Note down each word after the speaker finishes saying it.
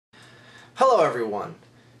Hello everyone,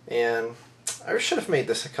 and I should have made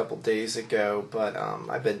this a couple days ago, but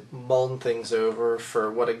I've been mulling things over for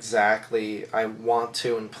what exactly I want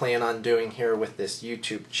to and plan on doing here with this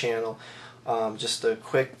YouTube channel. Just a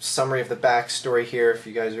quick summary of the backstory here if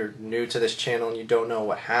you guys are new to this channel and you don't know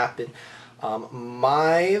what happened.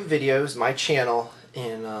 My videos, my channel,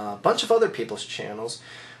 and a bunch of other people's channels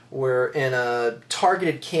were in a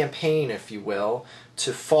targeted campaign, if you will,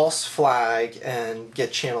 to false flag and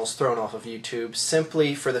get channels thrown off of YouTube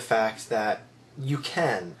simply for the fact that you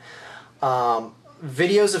can.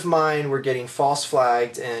 Videos of mine were getting false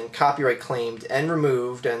flagged and copyright claimed and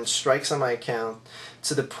removed and strikes on my account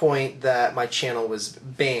to the point that my channel was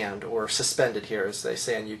banned or suspended here, as they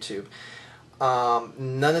say on YouTube.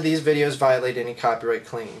 None of these videos violate any copyright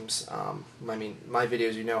claims. I mean, my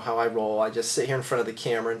videos, you know how I roll. I just sit here in front of the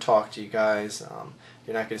camera and talk to you guys.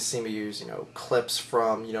 You're not going to see me use, clips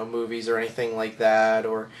from, movies or anything like that,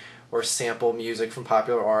 or sample music from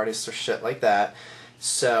popular artists or shit like that.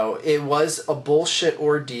 So it was a bullshit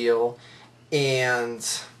ordeal, and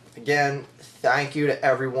again, thank you to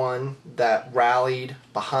everyone that rallied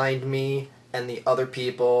behind me and the other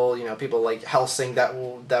people, people like Helsing that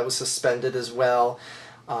was suspended as well,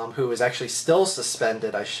 who is actually still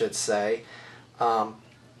suspended, I should say.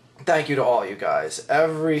 Thank you to all you guys.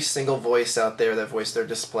 Every single voice out there that voiced their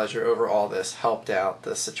displeasure over all this helped out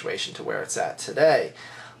the situation to where it's at today.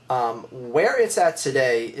 Where it's at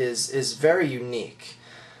today is very unique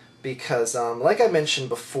because, like I mentioned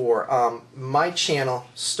before, my channel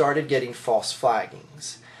started getting false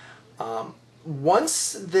flaggings.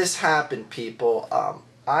 Once this happened, people,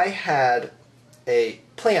 I had a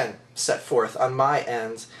plan set forth on my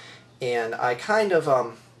end, and I kind of,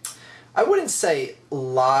 I wouldn't say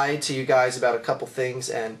lied to you guys about a couple things.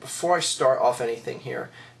 And before I start off anything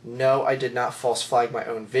here, no, I did not false flag my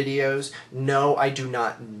own videos. No, I do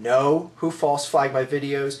not know who false flagged my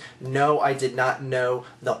videos. No, I did not know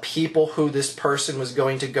the people who this person was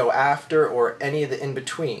going to go after or any of the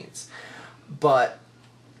in-betweens. But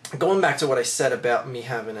going back to what I said about me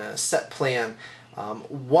having a set plan,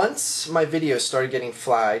 once my videos started getting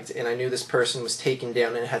flagged and I knew this person was taken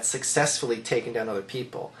down and had successfully taken down other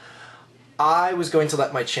people, I was going to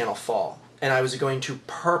let my channel fall, and I was going to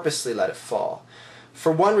purposely let it fall.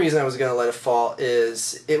 For one reason I was going to let it fall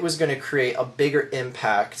is it was going to create a bigger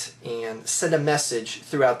impact and send a message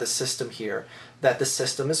throughout the system here that the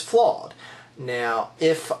system is flawed. Now,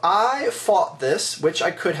 if I fought this, which I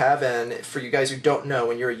could have, and for you guys who don't know,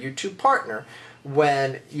 when you're a YouTube partner,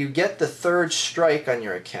 when you get the third strike on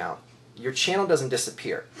your account, your channel doesn't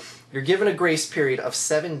disappear. You're given a grace period of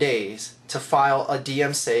 7 days to file a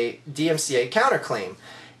DMCA counterclaim.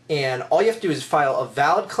 And all you have to do is file a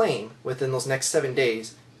valid claim within those next 7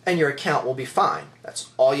 days, and your account will be fine. That's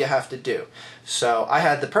all you have to do. So I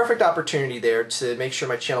had the perfect opportunity there to make sure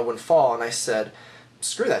my channel wouldn't fall, and I said,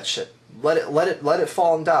 screw that shit. Let it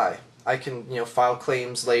fall and die. I can, file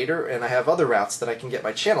claims later, and I have other routes that I can get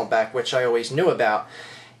my channel back, which I always knew about.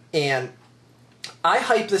 And I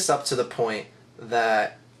hyped this up to the point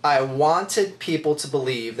that I wanted people to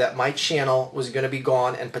believe that my channel was going to be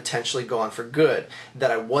gone and potentially gone for good, that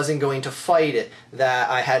I wasn't going to fight it, that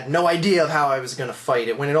I had no idea of how I was going to fight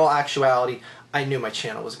it, when in all actuality, I knew my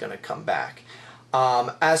channel was going to come back.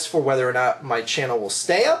 As for whether or not my channel will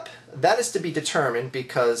stay up, that is to be determined,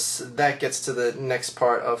 because that gets to the next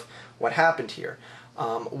part of what happened here.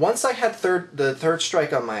 Once I had the third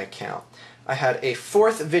strike on my account, I had a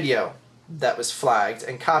fourth video that was flagged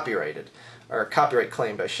and copyrighted, or copyright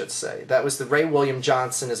claimed, I should say. That was the Ray William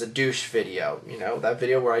Johnson is a douche video. That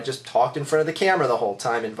video where I just talked in front of the camera the whole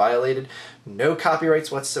time and violated no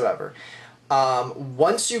copyrights whatsoever.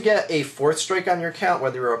 Once you get a fourth strike on your account,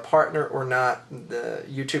 whether you're a partner or not,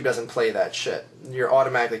 YouTube doesn't play that shit. You're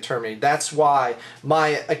automatically terminated. That's why my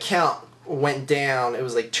account went down. It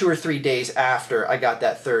was like 2 or 3 days after I got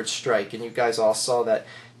that third strike, and you guys all saw that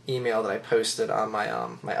email that I posted on my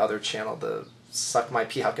my other channel, the Suck My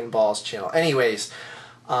Phuck and Balls channel. Anyways,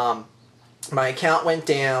 my account went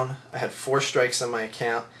down. I had 4 strikes on my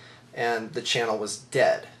account, and the channel was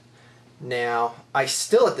dead. Now, I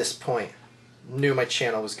still at this point knew my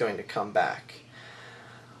channel was going to come back.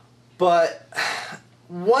 But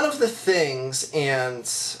one of the things, and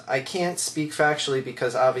I can't speak factually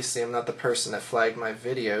because obviously I'm not the person that flagged my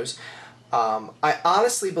videos, I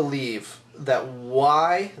honestly believe that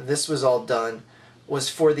why this was all done was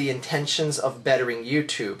for the intentions of bettering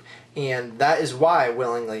YouTube, and that is why I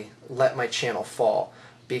willingly let my channel fall,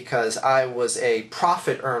 because I was a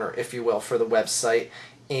profit earner, if you will, for the website,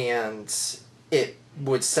 and it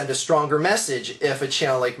would send a stronger message if a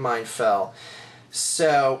channel like mine fell.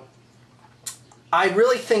 So I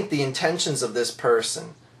really think the intentions of this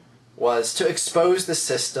person was to expose the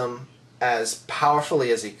system as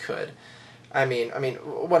powerfully as he could. I mean,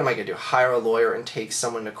 what am I gonna do? Hire a lawyer and take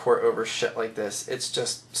someone to court over shit like this? It's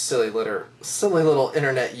just silly little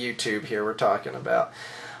internet YouTube here we're talking about.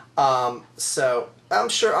 So I'm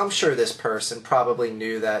sure this person probably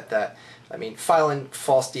knew that filing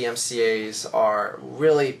false DMCAs are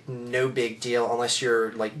really no big deal unless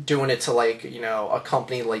you're like doing it to like, a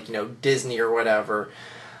company like, Disney or whatever.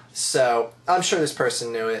 So I'm sure this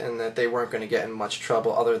person knew it and that they weren't going to get in much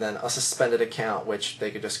trouble other than a suspended account, which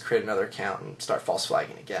they could just create another account and start false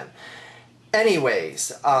flagging again.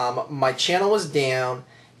 Anyways, my channel was down,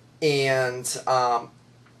 and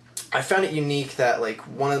I found it unique that like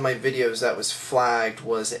one of my videos that was flagged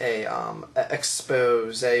was a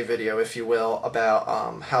expose video, if you will,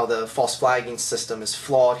 about how the false flagging system is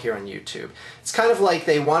flawed here on YouTube. It's kind of like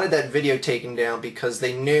they wanted that video taken down because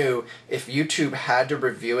they knew if YouTube had to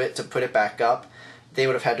review it to put it back up, they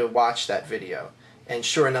would have had to watch that video. And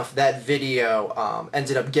sure enough, that video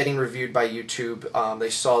ended up getting reviewed by YouTube. They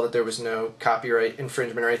saw that there was no copyright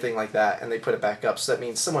infringement or anything like that, and they put it back up. So that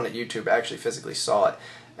means someone at YouTube actually physically saw it,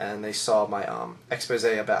 and they saw my expose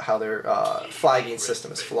about how their flagging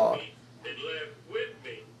system is flawed.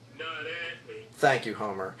 Thank you,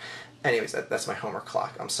 Homer. Anyways, that's my Homer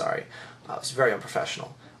clock. I'm sorry. It's very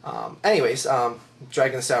unprofessional. Anyways,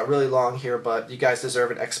 dragging this out really long here, but you guys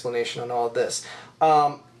deserve an explanation on all of this.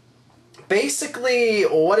 Basically,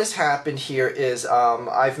 what has happened here is,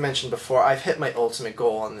 I've mentioned before, I've hit my ultimate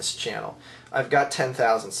goal on this channel. I've got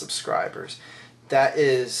 10,000 subscribers. That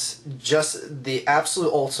is just the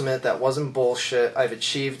absolute ultimate. That wasn't bullshit. I've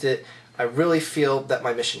achieved it. I really feel that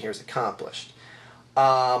my mission here is accomplished.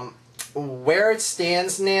 Where it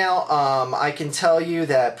stands now, I can tell you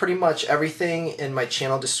that pretty much everything in my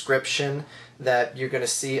channel description that you're going to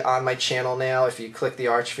see on my channel now, if you click the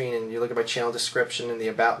Archfiend and you look at my channel description in the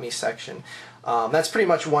About Me section, that's pretty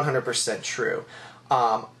much 100% true.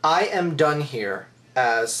 I am done here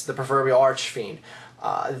as the proverbial Archfiend.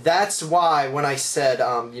 That's why when I said,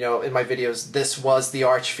 in my videos, this was the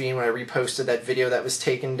Archfiend, when I reposted that video that was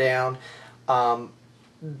taken down,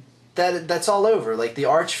 that's all over. Like, the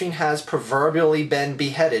Archfiend has proverbially been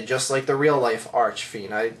beheaded, just like the real-life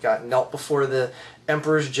Archfiend. I got knelt before the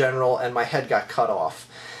Emperor's General, and my head got cut off.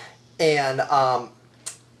 And I'm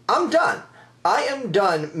done. I am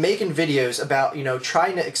done making videos about,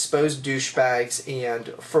 trying to expose douchebags and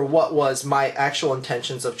for what was my actual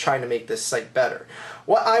intentions of trying to make this site better.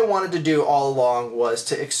 What I wanted to do all along was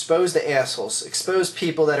to expose the assholes, expose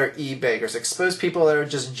people that are e-beggars, expose people that are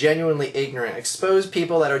just genuinely ignorant, expose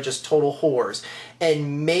people that are just total whores,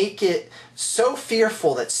 and make it so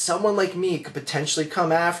fearful that someone like me could potentially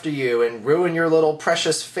come after you and ruin your little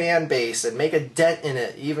precious fan base and make a dent in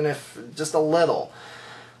it, even if just a little.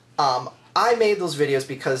 I made those videos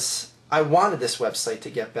because I wanted this website to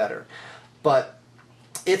get better, but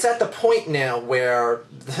it's at the point now where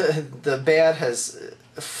the bad has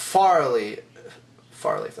farly,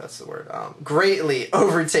 if that's the word, greatly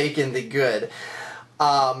overtaken the good.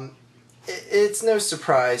 It's no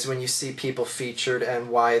surprise when you see people featured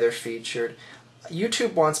and why they're featured.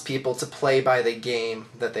 YouTube wants people to play by the game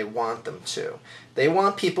that they want them to. They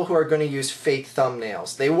want people who are going to use fake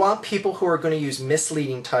thumbnails. They want people who are going to use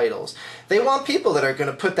misleading titles. They want people that are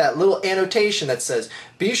going to put that little annotation that says,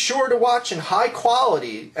 be sure to watch in high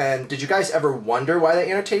quality. And did you guys ever wonder why that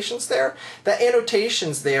annotation's there? That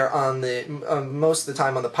annotation's there on the most of the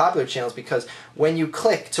time on the popular channels because when you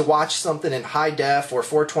click to watch something in high def or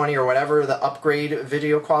 420 or whatever the upgrade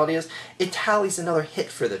video quality is, it tallies another hit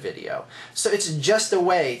for the video. So it's just a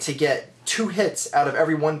way to get 2 hits out of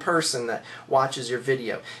every one person that watches your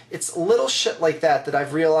video. It's little shit like that that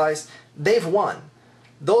I've realized they've won.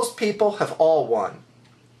 Those people have all won.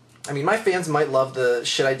 I mean, my fans might love the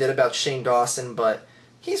shit I did about Shane Dawson, but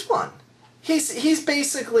he's won. He's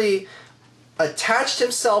basically attached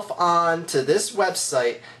himself on to this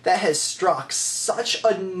website that has struck such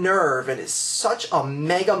a nerve and is such a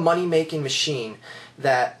mega money-making machine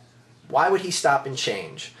that why would he stop and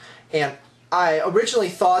change? And I originally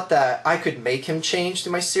thought that I could make him change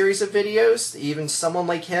through my series of videos, even someone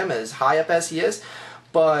like him, as high up as he is,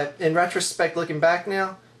 but in retrospect, looking back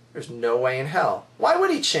now, there's no way in hell. Why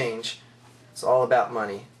would he change? It's all about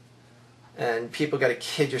money. And people gotta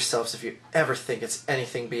kid yourselves if you ever think it's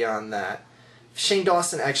anything beyond that. If Shane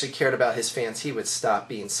Dawson actually cared about his fans, he would stop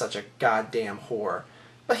being such a goddamn whore.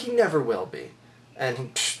 But he never will be.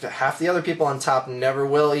 And half the other people on top never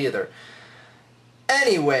will either.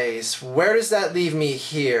 Anyways, where does that leave me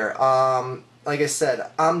here? Like I said,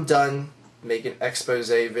 I'm done making expose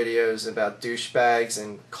videos about douchebags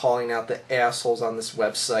and calling out the assholes on this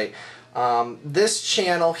website. This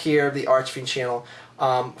channel here, the Fiend channel,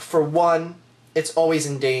 for one, it's always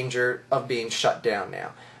in danger of being shut down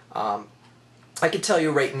now. I can tell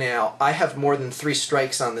you right now, I have more than 3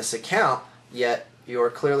 strikes on this account, yet you're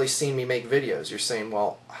clearly seeing me make videos. You're saying,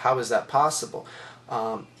 well, how is that possible?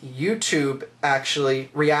 YouTube actually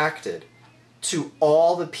reacted to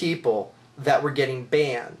all the people that were getting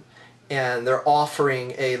banned, and they're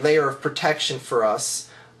offering a layer of protection for us.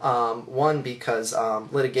 One, because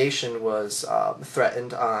litigation was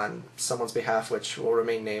threatened on someone's behalf, which will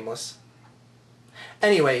remain nameless.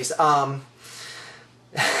 Anyways,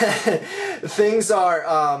 things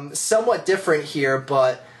are somewhat different here,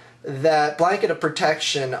 but that blanket of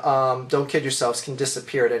protection, don't kid yourselves, can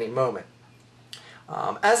disappear at any moment.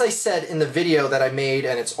 As I said in the video that I made,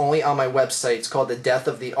 and it's only on my website, it's called The Death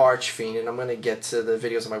of the Fiend, and I'm going to get to the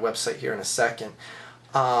videos on my website here in a second.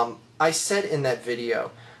 I said in that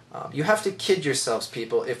video, you have to kid yourselves,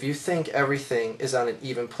 people, if you think everything is on an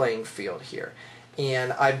even playing field here.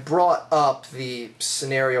 And I brought up the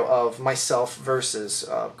scenario of myself versus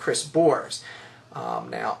Chris Bores.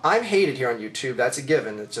 Now, I'm hated here on YouTube, that's a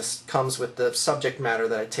given. It just comes with the subject matter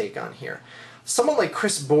that I take on here. Someone like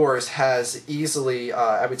Chris Bores has easily,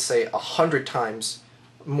 I would say, 100 times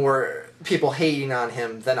more people hating on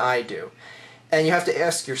him than I do. And you have to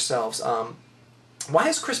ask yourselves, why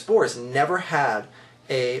has Chris Bores never had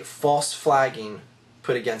a false flagging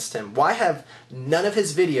put against him? Why have none of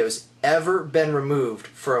his videos ever been removed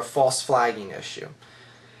for a false flagging issue?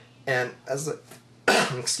 And as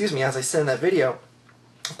excuse me, as I said in that video,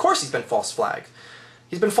 of course he's been false flagged.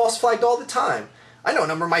 He's been false flagged all the time. I know a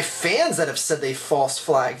number of my fans that have said they false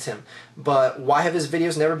flagged him, but why have his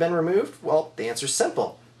videos never been removed? Well, the answer's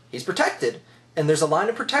simple. He's protected, and there's a line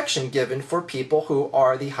of protection given for people who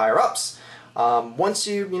are the higher ups. Once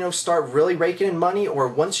you start really raking in money, or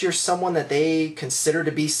once you're someone that they consider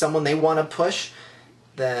to be someone they want to push,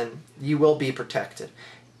 then you will be protected.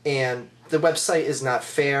 And the website is not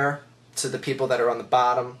fair to the people that are on the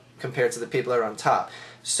bottom compared to the people that are on top.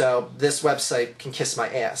 So this website can kiss my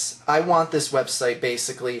ass. I want this website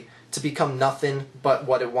basically to become nothing but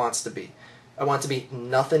what it wants to be. I want it to be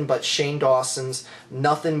nothing but Shane Dawson's,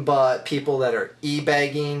 nothing but people that are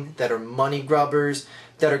e-bagging, that are money grubbers,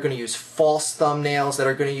 that are going to use false thumbnails, that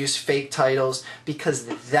are going to use fake titles, because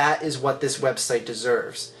that is what this website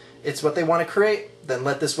deserves. It's what they want to create, then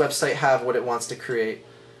let this website have what it wants to create.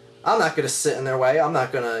 I'm not going to sit in their way. I'm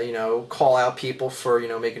not going to, call out people for,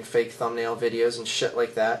 making fake thumbnail videos and shit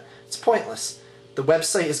like that. It's pointless. The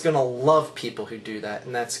website is going to love people who do that,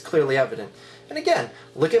 and that's clearly evident. And again,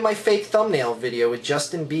 look at my fake thumbnail video with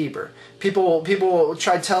Justin Bieber. People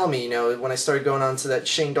tried telling me, when I started going on to that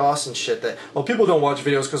Shane Dawson shit, that, well, people don't watch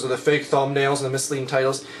videos because of the fake thumbnails and the misleading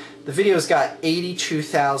titles. The video's got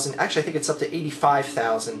 82,000, actually I think it's up to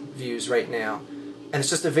 85,000 views right now. And it's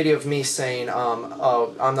just a video of me saying,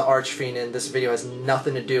 oh, I'm the Fiend, and this video has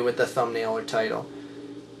nothing to do with the thumbnail or title.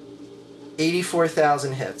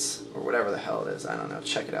 84,000 hits, or whatever the hell it is. I don't know.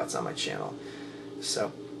 Check it out. It's on my channel.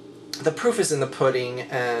 So, the proof is in the pudding,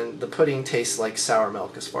 and the pudding tastes like sour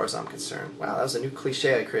milk as far as I'm concerned. Wow, that was a new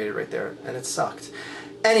cliche I created right there, and it sucked.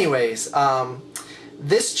 Anyways,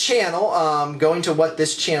 this channel, going to what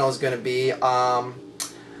this channel is going to be,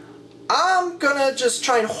 I'm gonna just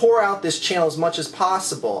try and whore out this channel as much as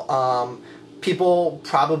possible. People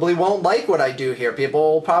probably won't like what I do here.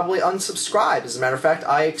 People will probably unsubscribe. As a matter of fact,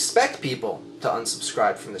 I expect people to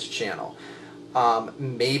unsubscribe from this channel.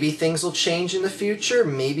 Maybe things will change in the future.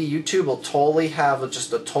 Maybe YouTube will totally have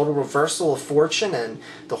just a total reversal of fortune and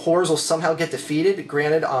the whores will somehow get defeated.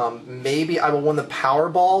 Granted, maybe I will win the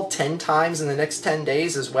Powerball 10 times in the next 10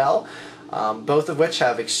 days as well, both of which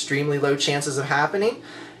have extremely low chances of happening.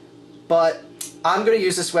 But I'm going to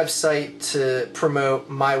use this website to promote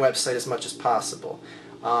my website as much as possible.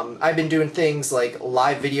 I've been doing things like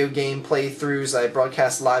live video game playthroughs. I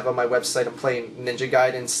broadcast live on my website. I'm playing Ninja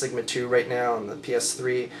Gaiden Sigma 2 right now on the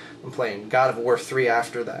PS3. I'm playing God of War 3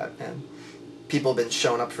 after that. And people have been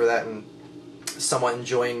showing up for that and somewhat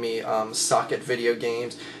enjoying me suck at video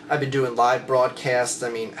games. I've been doing live broadcasts. I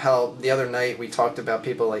mean, hell, the other night we talked about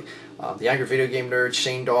people like the Angry Video Game Nerd,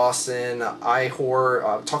 Shane Dawson,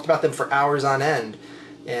 iHorror, talked about them for hours on end,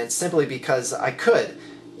 and simply because I could.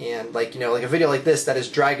 And like a video like this that is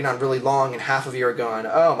dragging on really long, and half of you are going,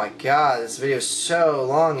 "Oh my God, this video is so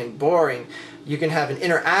long and boring." You can have an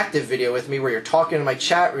interactive video with me where you're talking in my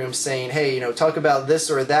chat room saying, "Hey, talk about this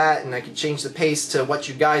or that," and I can change the pace to what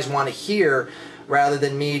you guys want to hear, rather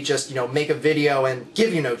than me just, make a video and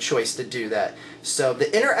give you no choice to do that. So the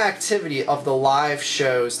interactivity of the live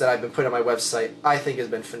shows that I've been putting on my website, I think has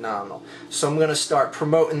been phenomenal. So I'm going to start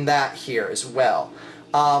promoting that here as well.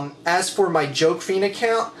 As for my Joke Fiend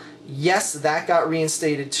account, yes, that got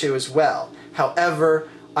reinstated too as well. However,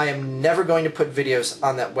 I am never going to put videos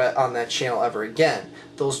on that channel ever again.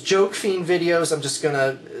 Those Joke Fiend videos, I'm just going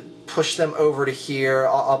to push them over to here.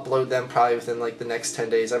 I'll upload them probably within like the next 10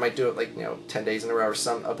 days. I might do it like 10 days in a row or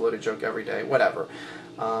some upload a joke every day, whatever.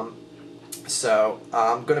 So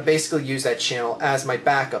I'm going to basically use that channel as my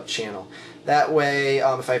backup channel. That way,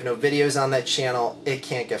 if I have no videos on that channel, it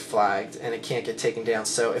can't get flagged and it can't get taken down.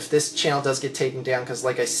 So if this channel does get taken down, because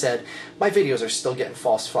like I said, my videos are still getting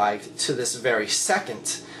false flagged to this very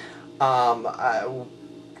second, I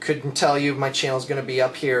couldn't tell you my channel is going to be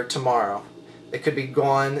up here tomorrow. It could be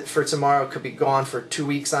gone for tomorrow, it could be gone for 2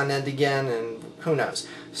 weeks on end again, and who knows.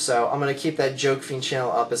 So I'm going to keep that Joke Fiend channel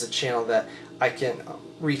up as a channel that I can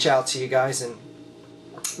reach out to you guys and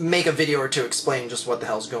make a video or two explaining just what the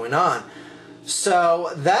hell's going on.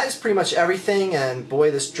 So that is pretty much everything, and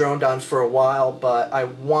boy, this droned on for a while, but I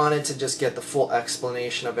wanted to just get the full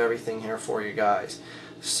explanation of everything here for you guys.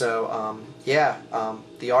 So yeah,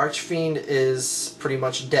 the Archfiend is pretty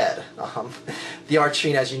much dead. The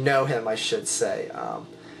Archfiend as you know him, I should say.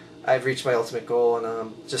 I've reached my ultimate goal, and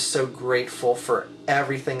I'm just so grateful for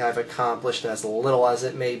everything I've accomplished, as little as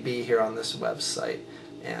it may be here on this website.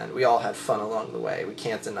 And we all had fun along the way, we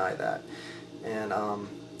can't deny that. And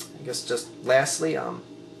I guess just lastly,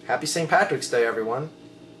 happy St. Patrick's Day, everyone.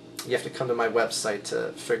 You have to come to my website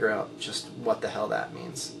to figure out just what the hell that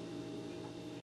means.